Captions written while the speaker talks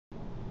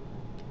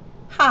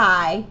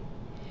Hi.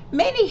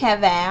 Many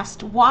have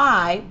asked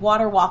why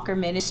Waterwalker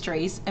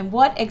Ministries and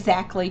what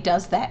exactly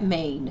does that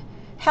mean?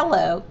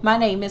 Hello, my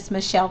name is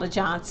Michelle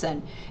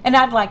Johnson, and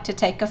I'd like to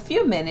take a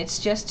few minutes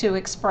just to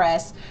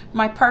express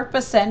my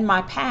purpose and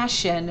my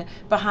passion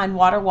behind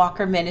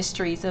Waterwalker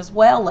Ministries as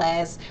well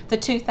as the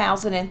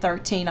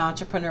 2013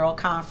 Entrepreneurial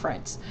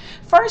Conference.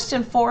 First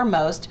and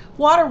foremost,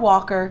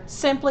 Waterwalker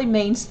simply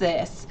means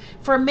this.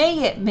 For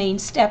me, it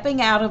means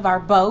stepping out of our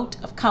boat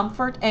of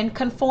comfort and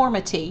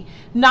conformity,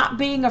 not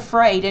being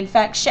afraid, in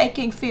fact,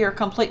 shaking fear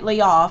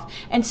completely off,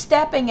 and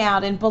stepping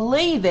out and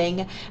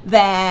believing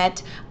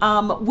that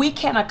we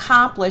can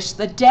accomplish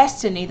the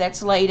destiny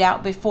that's laid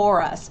out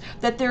before us,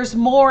 that there's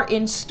more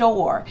in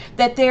store,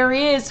 that there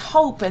is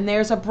hope and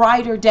there's a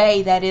brighter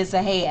day that is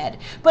ahead.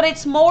 But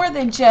it's more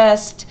than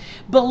just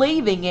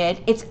believing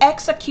it, it's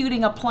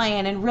executing a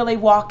plan and really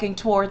walking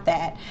toward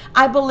that.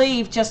 I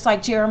believe, just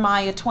like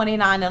Jeremiah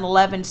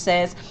 29:11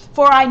 says,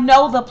 "For I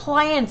know the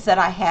plans that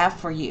I have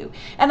for you."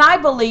 And I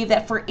believe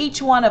that for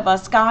each one of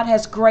us, God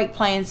has great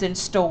plans in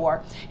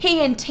store.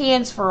 He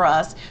intends for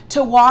us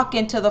to walk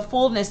into the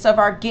fullness of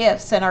our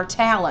gifts and our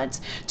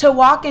talents, to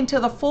walk into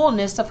the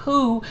fullness of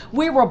who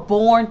we were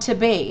born to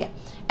be.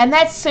 And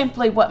that's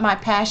simply what my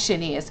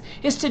passion is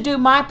to do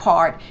my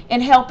part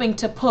in helping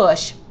to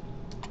push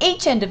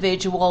each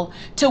individual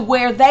to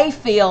where they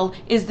feel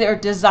is their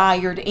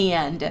desired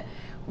end.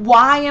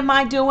 Why am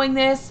I doing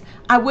this?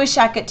 I wish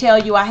I could tell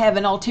you I have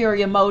an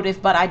ulterior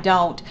motive, but I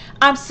don't.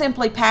 I'm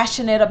simply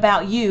passionate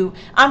about you.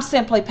 I'm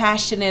simply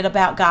passionate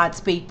about God's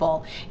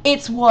people.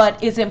 It's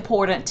what is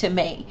important to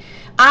me.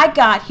 I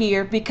got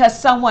here because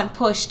someone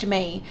pushed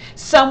me.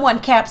 Someone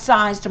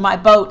capsized my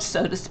boat,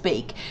 so to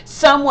speak.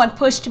 Someone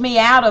pushed me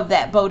out of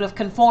that boat of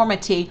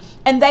conformity,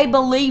 and they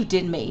believed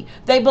in me.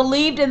 They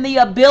believed in the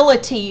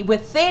ability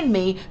within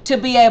me to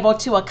be able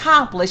to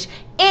accomplish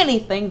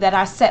anything that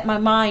I set my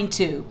mind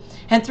to.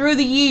 And through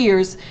the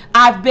years,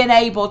 I've been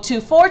able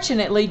to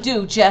fortunately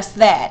do just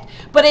that.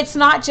 But it's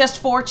not just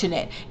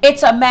fortunate.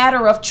 It's a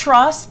matter of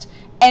trust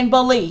and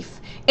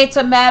belief. It's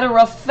a matter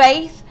of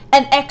faith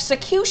and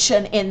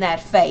execution in that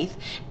faith.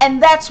 And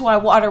that's why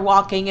water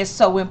walking is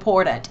so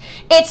important.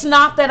 It's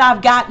not that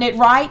I've gotten it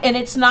right, and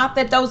it's not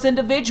that those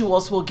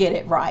individuals will get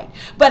it right,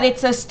 but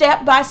it's a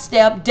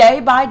step-by-step,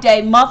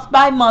 day-by-day,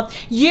 month-by-month,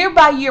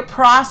 year-by-year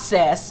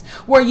process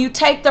where you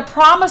take the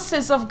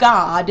promises of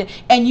God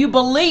and you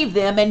believe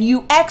them and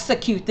you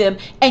execute them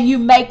and you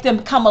make them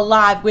come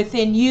alive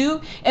within you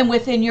and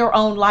within your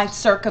own life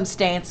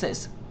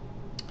circumstances.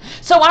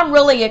 So I'm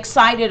really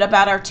excited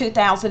about our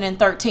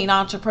 2013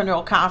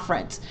 Entrepreneurial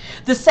Conference.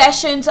 The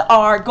sessions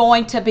are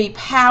going to be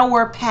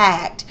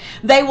power-packed.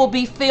 They will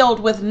be filled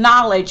with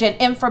knowledge and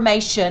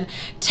information,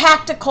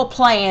 tactical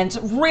plans,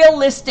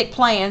 realistic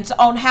plans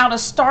on how to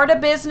start a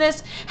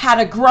business, how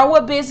to grow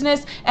a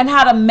business, and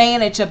how to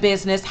manage a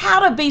business, how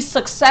to be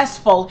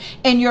successful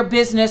in your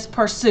business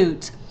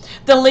pursuits.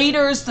 The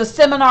leaders, the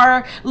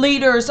seminar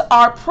leaders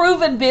are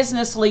proven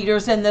business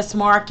leaders in this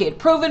market,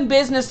 proven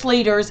business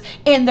leaders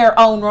in their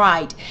own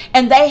right.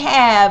 And they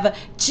have a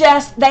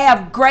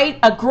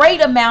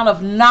great amount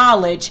of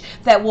knowledge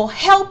that will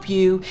help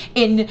you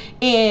in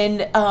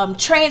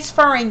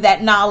transferring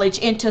that knowledge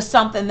into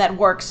something that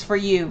works for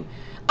you.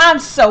 I'm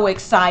so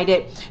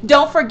excited.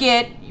 Don't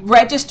forget,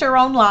 register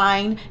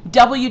online,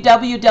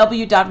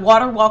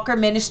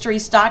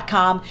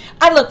 www.waterwalkerministries.com.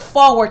 I look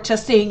forward to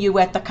seeing you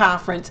at the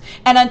conference.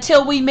 And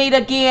until we meet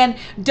again,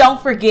 don't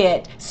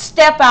forget,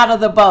 step out of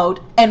the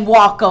boat and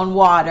walk on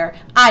water.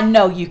 I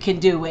know you can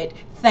do it.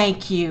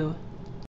 Thank you.